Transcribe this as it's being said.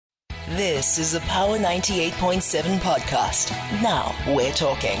This is a Power 98.7 podcast. Now we're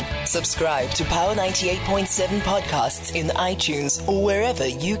talking. Subscribe to Power 98.7 podcasts in iTunes or wherever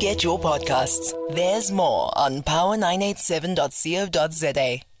you get your podcasts. There's more on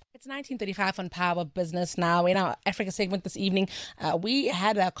power987.co.za. It's 19:35 on Power Business now. In our Africa segment this evening, we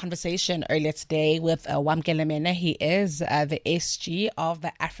had a conversation earlier today with Wamkele Mene. He is the SG of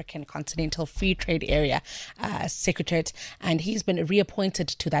the African Continental Free Trade Area Secretariat, and he's been reappointed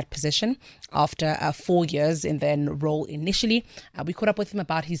to that position after 4 years in the role initially. We caught up with him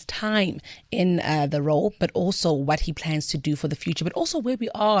about his time in the role, but also what he plans to do for the future, but also where we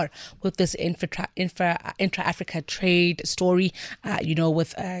are with this intra-Africa trade story,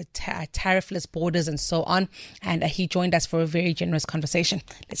 with tariffless borders and so on. And he joined us for a very generous conversation.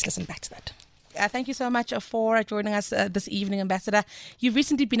 Let's listen back to that. Thank you so much for joining us this evening, Ambassador. You've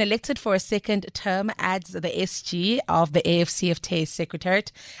recently been elected for a second term as the SG of the AFCFTA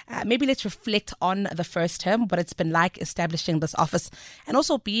Secretariat. Maybe let's reflect on the first term, what it's been like establishing this office and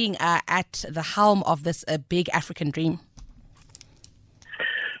also being at the helm of this big African dream.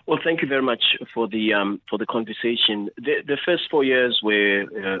 Well, thank you very much for the conversation. The first 4 years were,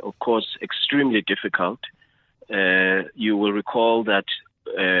 of course, extremely difficult. You will recall that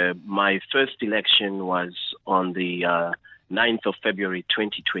my first election was on the 9th of February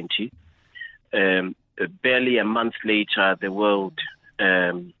 2020. Barely a month later, the world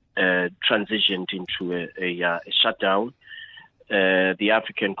transitioned into a shutdown. The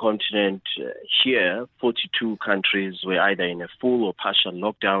African continent here, 42 countries were either in a full or partial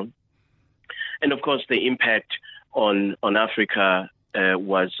lockdown. And of course, the impact on Africa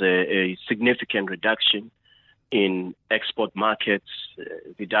was a significant reduction in export markets,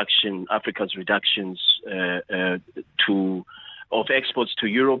 Africa's reductions of exports to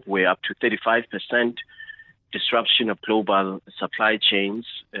Europe were up to 35%. Disruption of global supply chains,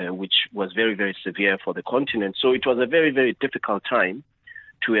 which was very, very severe for the continent. So it was a very, very difficult time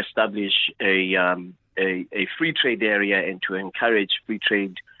to establish a free trade area and to encourage free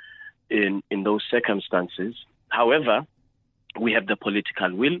trade in those circumstances. However, we have the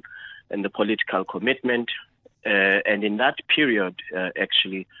political will and the political commitment. And in that period,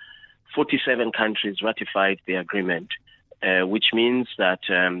 actually, 47 countries ratified the agreement. Which means that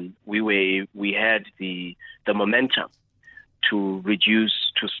we had the momentum to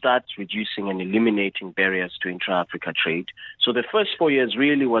start reducing and eliminating barriers to intra-Africa trade. So the first 4 years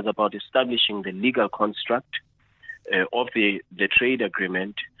really was about establishing the legal construct of the trade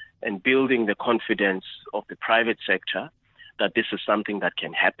agreement and building the confidence of the private sector that this is something that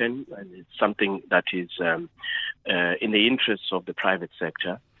can happen and it's something that is in the interests of the private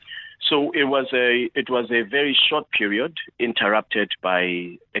sector. So it was a very short period interrupted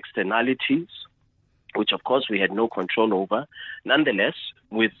by externalities, which of course we had no control over. Nonetheless,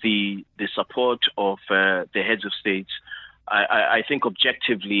 with the support of the heads of states, I think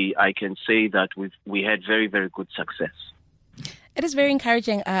objectively I can say that we had very, very good success. It is very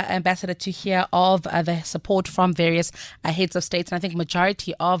encouraging, Ambassador, to hear of the support from various heads of states, and I think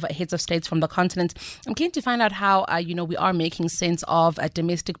majority of heads of states from the continent. I'm keen to find out how, we are making sense of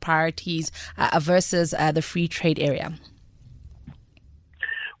domestic priorities versus the free trade area.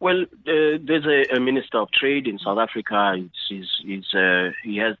 Well, there's a Minister of Trade in South Africa.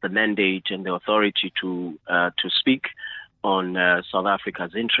 He has the mandate and the authority to speak on South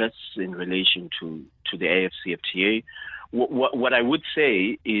Africa's interests in relation to the AFCFTA. What I would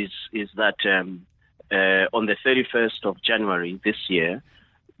say is that on the 31st of January this year,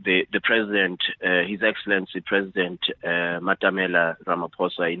 the President, His Excellency President Matamela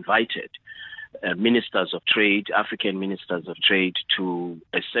Ramaphosa, invited ministers of trade, African ministers of trade, to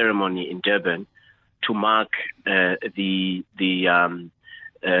a ceremony in Durban to mark the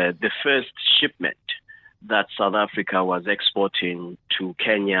first shipment that South Africa was exporting to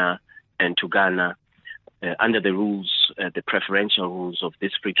Kenya and to Ghana under the rules, the preferential rules of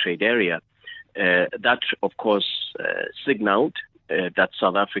this free trade area. That, of course, signaled that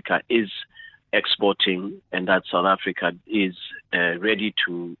South Africa is exporting and that South Africa is ready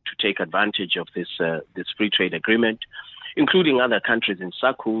to take advantage of this free trade agreement, including other countries in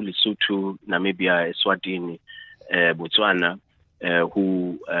SACU, Lesotho, Namibia, Eswatini, Botswana,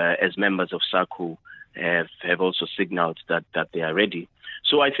 who, as members of SACU, have also signaled that they are ready.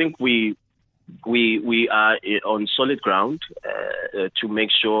 So I think we are on solid ground to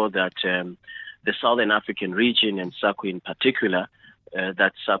make sure that the Southern African region and SACU in particular,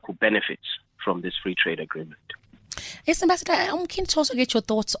 that SACU benefits from this free trade agreement. Yes, Ambassador, I'm keen to also get your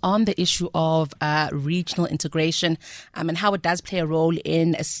thoughts on the issue of regional integration and how it does play a role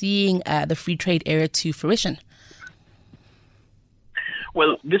in seeing the free trade area to fruition.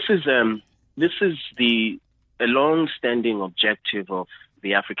 Well, this is a long-standing objective of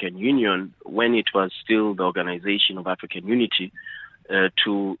the African Union when it was still the Organization of African Unity,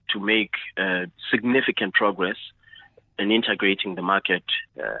 to make significant progress in integrating the market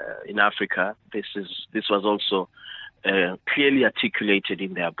in Africa. This was also clearly articulated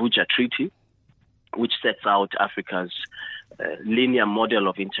in the Abuja Treaty, which sets out Africa's linear model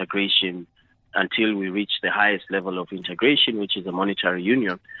of integration until we reach the highest level of integration, which is a monetary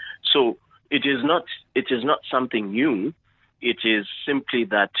union. So it is not something new. It is simply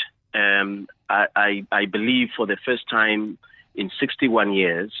that I believe for the first time in 61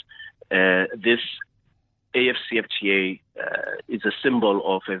 years, this AFCFTA is a symbol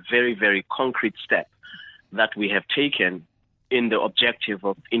of a very, very concrete step that we have taken in the objective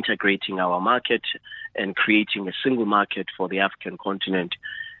of integrating our market and creating a single market for the African continent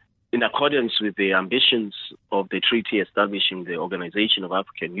in accordance with the ambitions of the treaty establishing the Organization of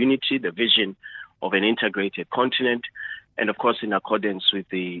African Unity, the vision of an integrated continent, and of course in accordance with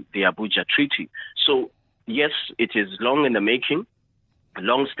the Abuja Treaty. So yes, it is long in the making, a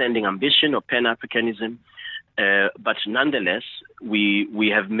long-standing ambition of Pan-Africanism, but nonetheless,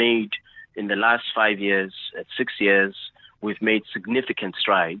 we have made in the last 5 years, 6 years, we've made significant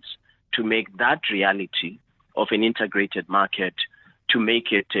strides to make that reality of an integrated market, to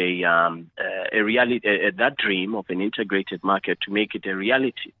make it a reality, that dream of an integrated market, to make it a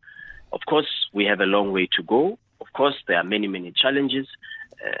reality. Of course, we have a long way to go. Of course, there are many, many challenges,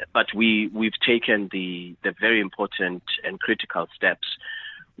 but we've taken the very important and critical steps,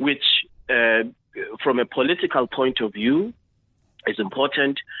 which from a political point of view is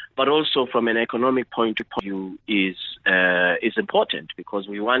important, but also from an economic point of view is important, because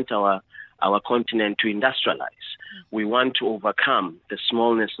we want our continent to industrialize. We want to overcome the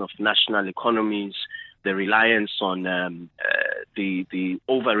smallness of national economies, the reliance on the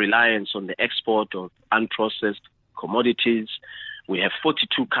over-reliance on the export of unprocessed commodities. We have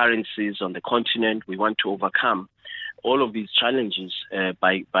 42 currencies on the continent. We want to overcome all of these challenges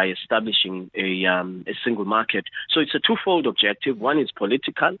by establishing a single market. So it's a twofold objective. One is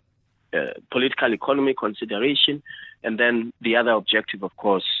political economy consideration, and then the other objective, of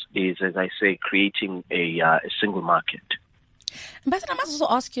course, is, as I say, creating a single market. Ambassador, I must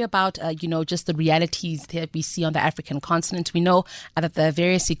also ask you about, just the realities that we see on the African continent. We know that the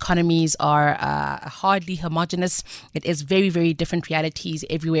various economies are hardly homogenous. It is very, very different realities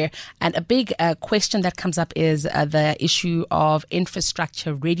everywhere. And a big question that comes up is the issue of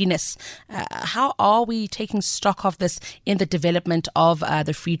infrastructure readiness. How are we taking stock of this in the development of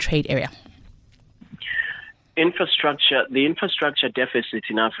the free trade area? The infrastructure deficit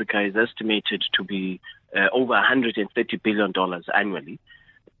in Africa is estimated to be over $130 billion annually.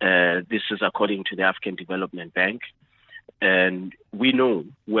 This is according to the African Development Bank. And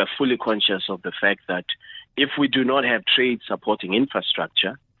we're fully conscious of the fact that if we do not have trade supporting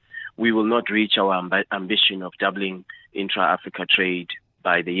infrastructure, we will not reach our ambition of doubling intra-Africa trade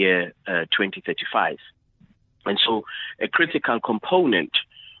by the year 2035. And so a critical component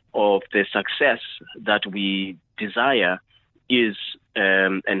of the success that we desire is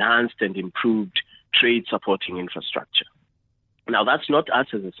enhanced and improved trade supporting infrastructure. Now, that's not us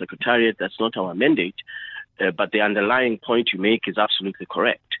as a Secretariat, that's not our mandate, but the underlying point you make is absolutely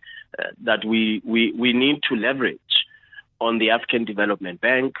correct, that we need to leverage on the African Development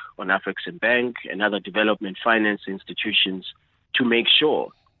Bank, on Afreximbank, and other development finance institutions to make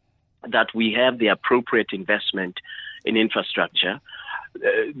sure that we have the appropriate investment in infrastructure.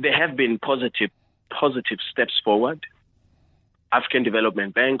 There have been positive steps forward. African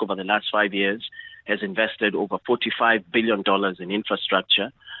Development Bank over the last 5 years has invested over $45 billion in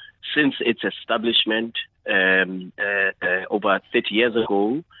infrastructure. Since its establishment over 30 years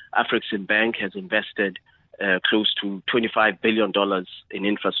ago, Afreximbank has invested close to $25 billion in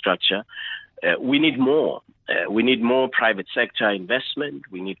infrastructure. We need more. We need more private sector investment.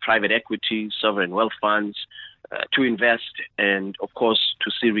 We need private equity, sovereign wealth funds to invest and, of course,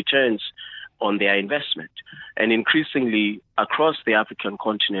 to see returns on their investment. And increasingly across the African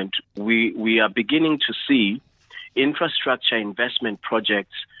continent, we are beginning to see infrastructure investment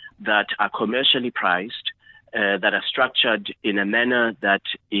projects that are commercially priced, that are structured in a manner that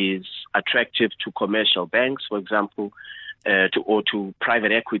is attractive to commercial banks, for example, or to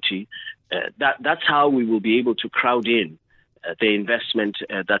private equity. That's how we will be able to crowd in the investment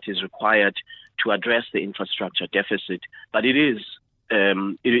that is required to address the infrastructure deficit. But it is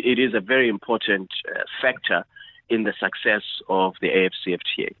a very important factor in the success of the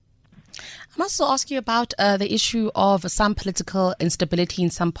AFCFTA. I must also ask you about the issue of some political instability in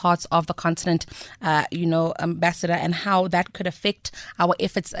some parts of the continent, Ambassador, and how that could affect our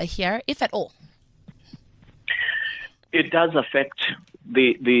efforts here, if at all. It does affect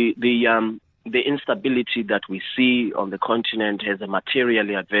the instability that we see on the continent has a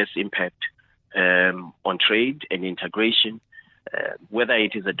materially adverse impact on trade and integration, whether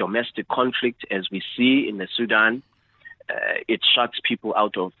it is a domestic conflict, as we see in the Sudan. It shuts people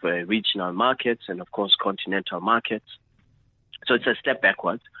out of regional markets and, of course, continental markets. So it's a step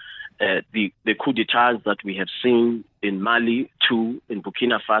backwards. The coup d'etats that we have seen in Mali, 2 in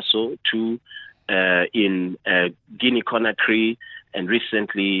Burkina Faso, 2 in Guinea-Conakry, and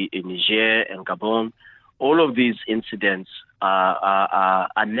recently in Niger and Gabon, all of these incidents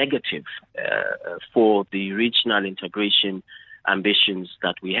are negative for the regional integration ambitions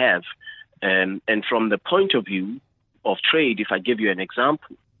that we have. And from the point of view of trade, if I give you an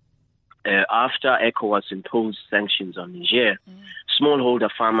example, after ECOWAS imposed sanctions on Niger, smallholder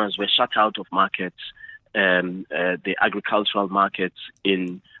farmers were shut out of markets, the agricultural markets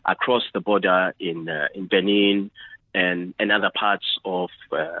across the border in Benin and other parts of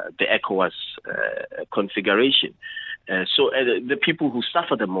the ECOWAS configuration. So the people who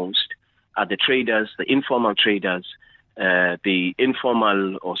suffer the most are the traders, the informal traders, the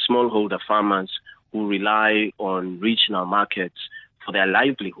informal or smallholder farmers who rely on regional markets for their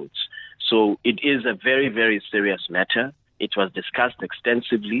livelihoods. So it is a very, very serious matter. It was discussed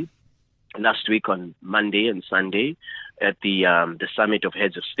extensively last week on Monday and Sunday at the Summit of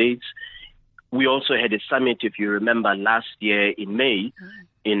Heads of States. We also had a summit, if you remember, last year in May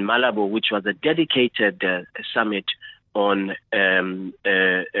in Malabo, which was a dedicated summit on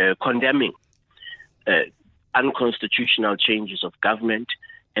condemning unconstitutional changes of government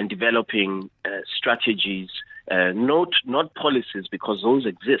and developing strategies, not policies, because those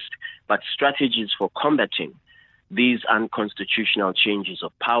exist, but strategies for combating these unconstitutional changes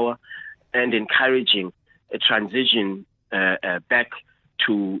of power and encouraging a transition back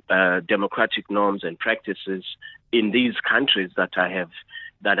to democratic norms and practices in these countries that I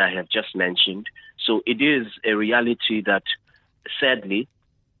have just mentioned. So it is a reality that, sadly,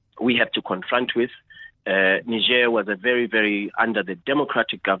 we have to confront with. Niger was under the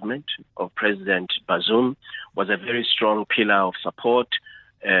democratic government of President Bazoum, was a very strong pillar of support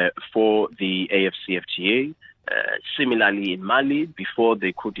for the AFCFTA. Similarly, in Mali, before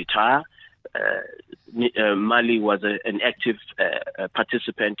the coup d'etat, Mali was an active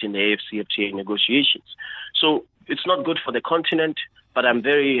participant in the AFCFTA negotiations. So it's not good for the continent, but I'm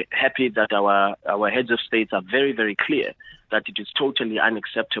very happy that our heads of states are very, very clear that it is totally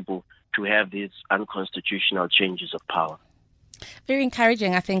unacceptable to have these unconstitutional changes of power. Very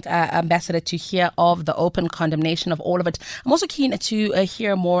encouraging, I think, Ambassador, to hear of the open condemnation of all of it. I'm also keen to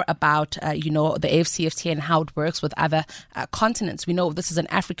hear more about, the AFCFTA and how it works with other continents. We know this is an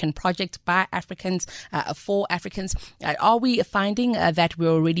African project by Africans, for Africans. Are we finding that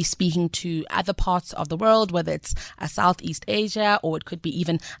we're already speaking to other parts of the world, whether it's Southeast Asia or it could be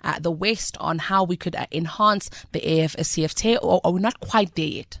even the West, on how we could enhance the AFCFTA, or are we not quite there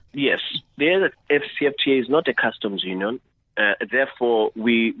yet? Yes, the AFCFTA is not a customs union. Therefore,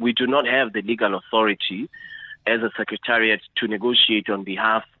 we do not have the legal authority as a Secretariat to negotiate on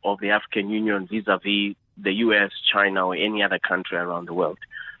behalf of the African Union vis-à-vis the US, China, or any other country around the world.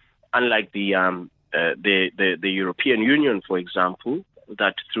 Unlike the European Union, for example,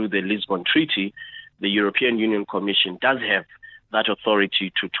 that through the Lisbon Treaty, the European Union Commission does have that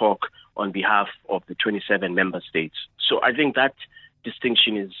authority to talk on behalf of the 27 member states. So I think that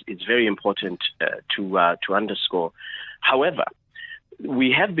distinction is very important to underscore. However,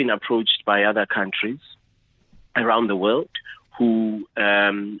 we have been approached by other countries around the world who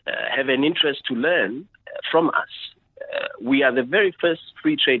have an interest to learn from us. We are the very first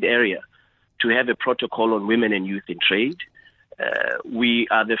free trade area to have a protocol on women and youth in trade. We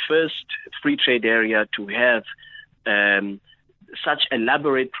are the first free trade area to have such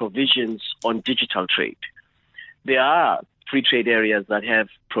elaborate provisions on digital trade. There are free trade areas that have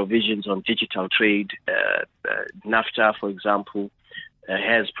provisions on digital trade. NAFTA, for example,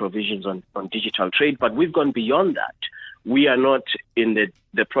 has provisions on digital trade, but we've gone beyond that. We are not in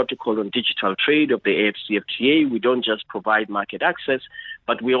the protocol on digital trade of the AFCFTA. We don't just provide market access,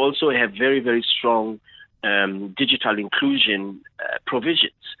 but we also have very, very strong digital inclusion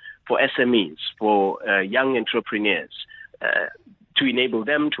provisions for SMEs, for young entrepreneurs, to enable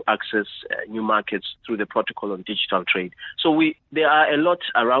them to access new markets through the protocol on digital trade. So there are a lot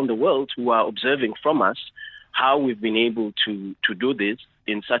around the world who are observing from us how we've been able to do this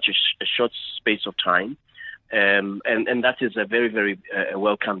in such a short space of time. and that is a very, very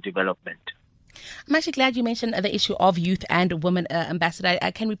welcome development. I'm actually glad you mentioned the issue of youth and women, Ambassador.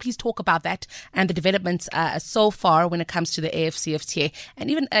 Can we please talk about that and the developments so far when it comes to the AfCFTA and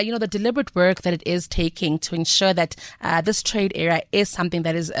even, the deliberate work that it is taking to ensure that this trade area is something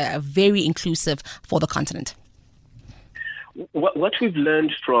that is very inclusive for the continent? What we've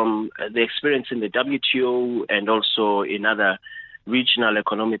learned from the experience in the WTO and also in other regional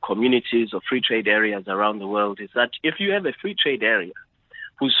economic communities or free trade areas around the world is that if you have a free trade area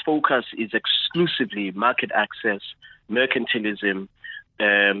whose focus is exclusively market access, mercantilism,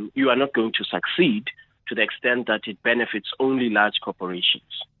 you are not going to succeed to the extent that it benefits only large corporations.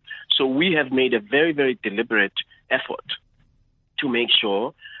 So we have made a very, very deliberate effort to make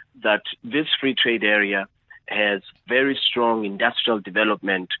sure that this free trade area has very strong industrial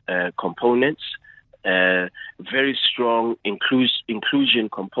development components, very strong inclusion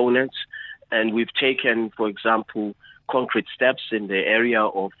components, and we've taken, for example, concrete steps in the area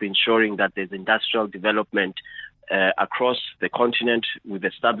of ensuring that there's industrial development across the continent. We've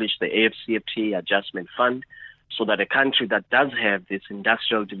established the AfCFTA Adjustment Fund so that a country that does have this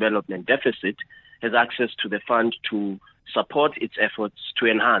industrial development deficit has access to the fund to support its efforts to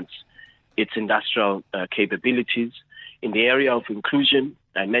enhance its industrial capabilities. In the area of inclusion,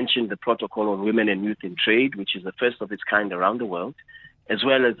 I mentioned the Protocol on Women and Youth in Trade, which is the first of its kind around the world, as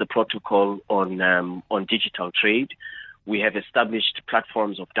well as the Protocol on digital trade. We have established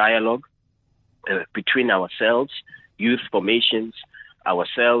platforms of dialogue between ourselves, youth formations,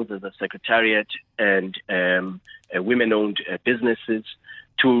 ourselves as a Secretariat, and women-owned businesses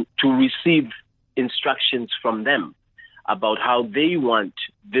to receive instructions from them about how they want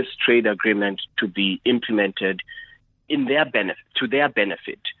this trade agreement to be implemented in their benefit, to their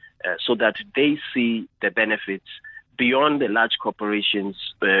benefit, so that they see the benefits beyond the large corporations,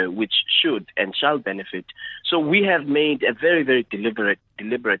 which should and shall benefit. So we have made a very, very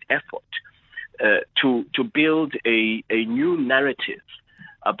deliberate effort to build a new narrative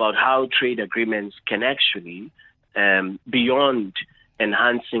about how trade agreements can actually, beyond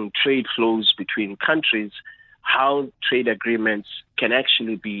enhancing trade flows between countries, how trade agreements can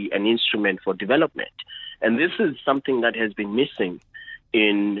actually be an instrument for development. And this is something that has been missing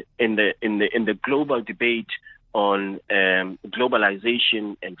in the global debate on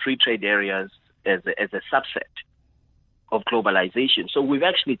globalization and free trade areas as a subset of globalization. So we've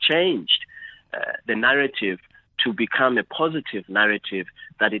actually changed the narrative to become a positive narrative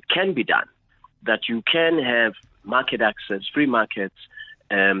that it can be done, that you can have market access, free markets,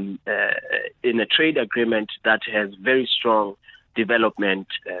 in a trade agreement that has very strong development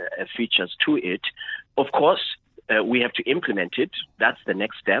features to it. Of course, we have to implement it. That's the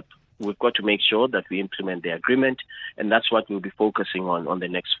next step. We've got to make sure that we implement the agreement, and that's what we'll be focusing on the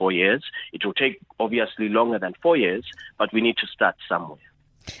next 4 years. It will take, obviously, longer than 4 years, but we need to start somewhere.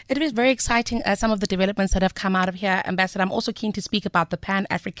 It is very exciting, some of the developments that have come out of here, Ambassador. I'm also keen to speak about the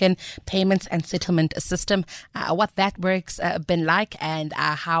Pan-African Payments and Settlement System, what that work's been like and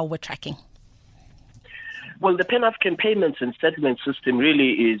how we're tracking. Well, the Pan-African Payments and Settlement System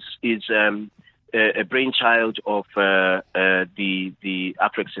really is a brainchild of the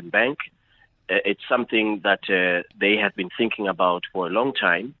Afrexim Bank. It's something that they have been thinking about for a long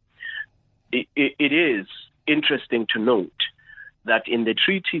time. It is interesting to note that in the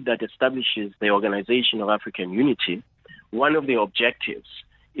treaty that establishes the Organization of African Unity, one of the objectives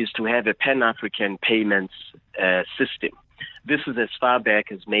is to have a Pan-African payments system. This is as far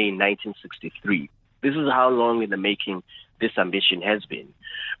back as May 1963. This is how long in the making this ambition has been.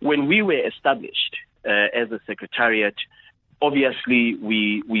 When we were established as a Secretariat, obviously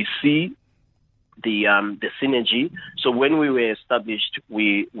we see the synergy. So when we were established,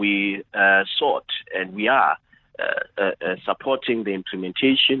 we sought and we are supporting the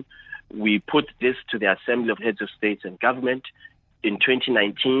implementation. We put this to the Assembly of Heads of States and Government in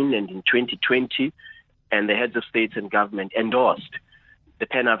 2019 and in 2020, and the Heads of States and Government endorsed the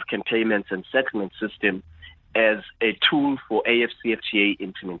Pan-African Payments and Settlement System as a tool for AfCFTA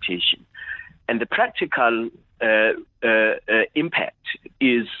implementation. And the practical impact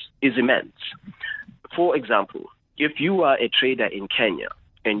is immense. For example, if you are a trader in Kenya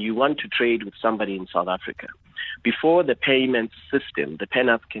and you want to trade with somebody in South Africa, before the payment system, the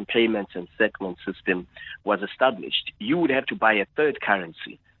Pan-African Payments and Settlement System was established, you would have to buy a third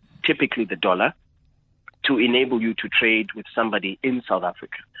currency, typically the dollar, to enable you to trade with somebody in South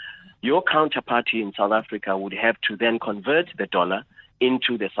Africa. Your counterparty in South Africa would have to then convert the dollar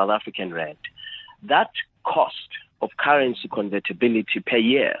into the South African rand. That cost of currency convertibility per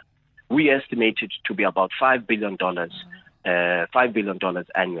year, we estimated to be about $5 billion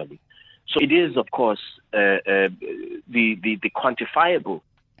annually. So it is, of course, the quantifiable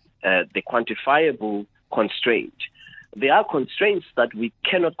constraint. There are constraints that we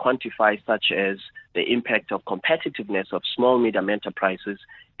cannot quantify, such as the impact of competitiveness of small, medium enterprises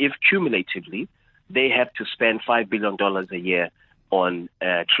if cumulatively they have to spend $5 billion a year on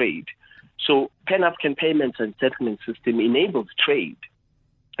trade. So Pan-African Payments and Settlement System enables trade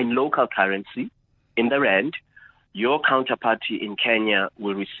in local currency, in the rand. Your counterparty in Kenya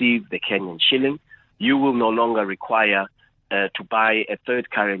will receive the Kenyan shilling. You will no longer require to buy a third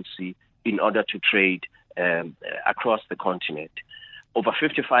currency in order to trade across the continent. Over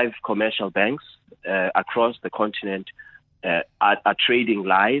 55 commercial banks across the continent are trading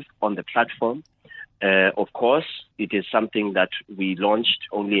live on the platform. Of course, it is something that we launched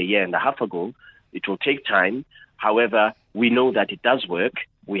only a year and a half ago. It will take time. However, we know that it does work.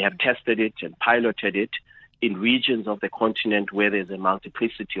 We have tested it and piloted it in regions of the continent where there's a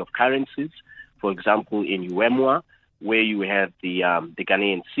multiplicity of currencies. For example, in UEMWA, where you have the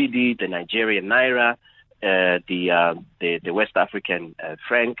Ghanaian cedi, the Nigerian naira, the West African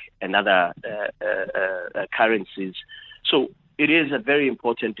franc, and other currencies. So it is a very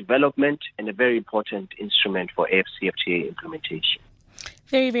important development and a very important instrument for AfCFTA implementation.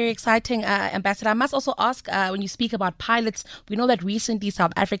 Very, very exciting, Ambassador. I must also ask, when you speak about pilots, we know that recently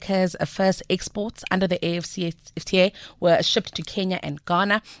South Africa's first exports under the AfCFTA were shipped to Kenya and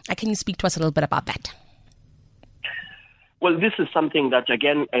Ghana. Can you speak to us a little bit about that? Well, this is something that,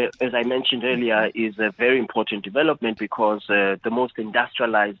 again, as I mentioned earlier, is a very important development because the most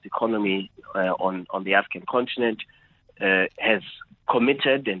industrialized economy on the African continent has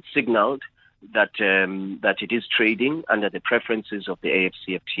committed and signaled that it is trading under the preferences of the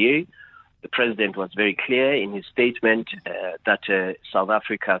AfCFTA. The president was very clear in his statement that South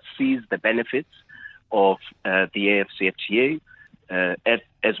Africa sees the benefits of the AfCFTA.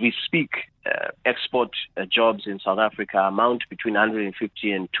 As we speak, export jobs in South Africa amount between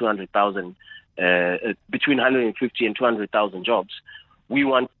 150 and 200,000, between 150 and 200,000 jobs. We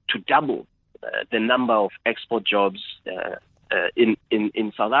want to double the number of export jobs in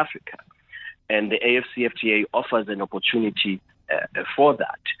South Africa. And the AfCFTA offers an opportunity for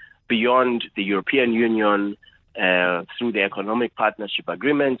that beyond the European Union, through the economic partnership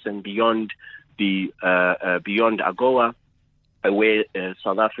agreements, and beyond AGOA, where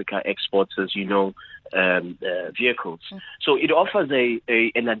South Africa exports, as you know, vehicles. So it offers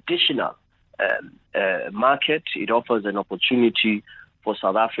an additional market. It offers an opportunity for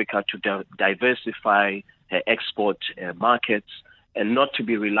South Africa to diversify her export markets and not to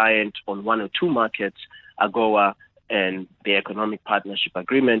be reliant on one or two markets, AGOA and the Economic Partnership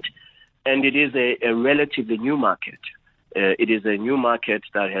Agreement. And it is a relatively new market. It is a new market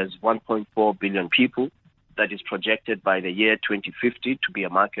that has 1.4 billion people, that is projected by the year 2050 to be a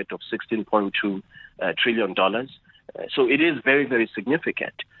market of $16.2 trillion. So it is very, very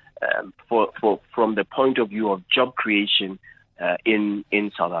significant from the point of view of job creation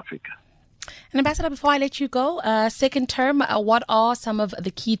in South Africa. And Ambassador, before I let you go, second term, what are some of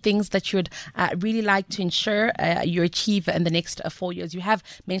the key things that you would really like to ensure you achieve in the next 4 years? You have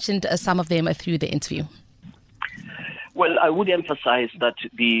mentioned some of them through the interview. Well, I would emphasize that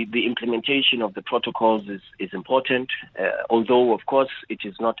the implementation of the protocols is important, although, of course, it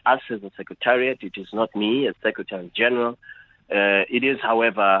is not us as a Secretariat, it is not me as Secretary General. It is,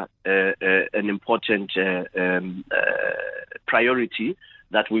 however, an important priority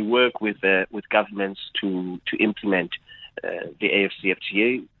that we work with governments to implement the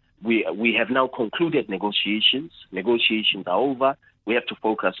AfCFTA. We have now concluded negotiations. Negotiations are over. We have to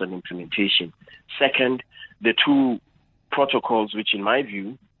focus on implementation. Second, the two protocols, which in my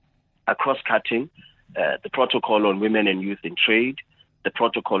view are cross-cutting, the protocol on women and youth in trade, the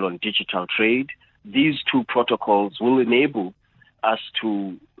protocol on digital trade. These two protocols will enable us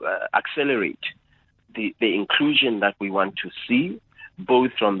to accelerate the inclusion that we want to see,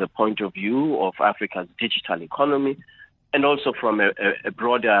 both from the point of view of Africa's digital economy and also from a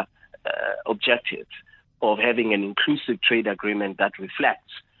broader objective of having an inclusive trade agreement that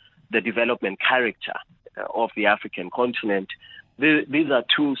reflects the development character of the African continent. These are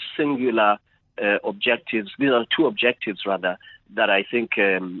two singular objectives. These are two objectives, rather, that I think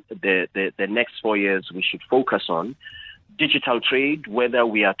the next 4 years we should focus on. Digital trade, whether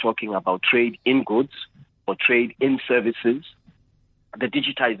we are talking about trade in goods or trade in services, the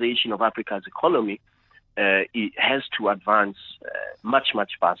digitization of Africa's economy it has to advance much,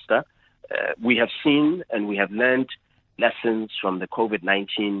 much faster. We have seen and we have learned lessons from the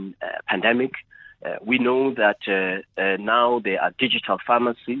COVID-19 pandemic. We know that now there are digital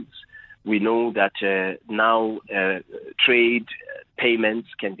pharmacies. We know that now trade, payments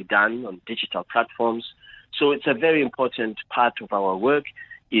can be done on digital platforms. So it's a very important part of our work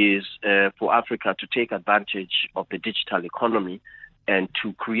is for Africa to take advantage of the digital economy and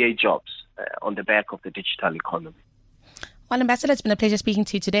to create jobs on the back of the digital economy. Well, Ambassador, it's been a pleasure speaking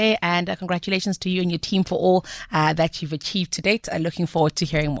to you today, and congratulations to you and your team for all that you've achieved to date. I'm looking forward to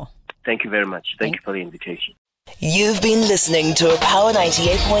hearing more. Thank you very much. Thank you for the invitation. You've been listening to a Power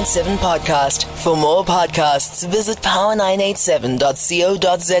 98.7 podcast. For more podcasts, visit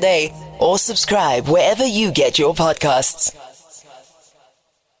power987.co.za or subscribe wherever you get your podcasts.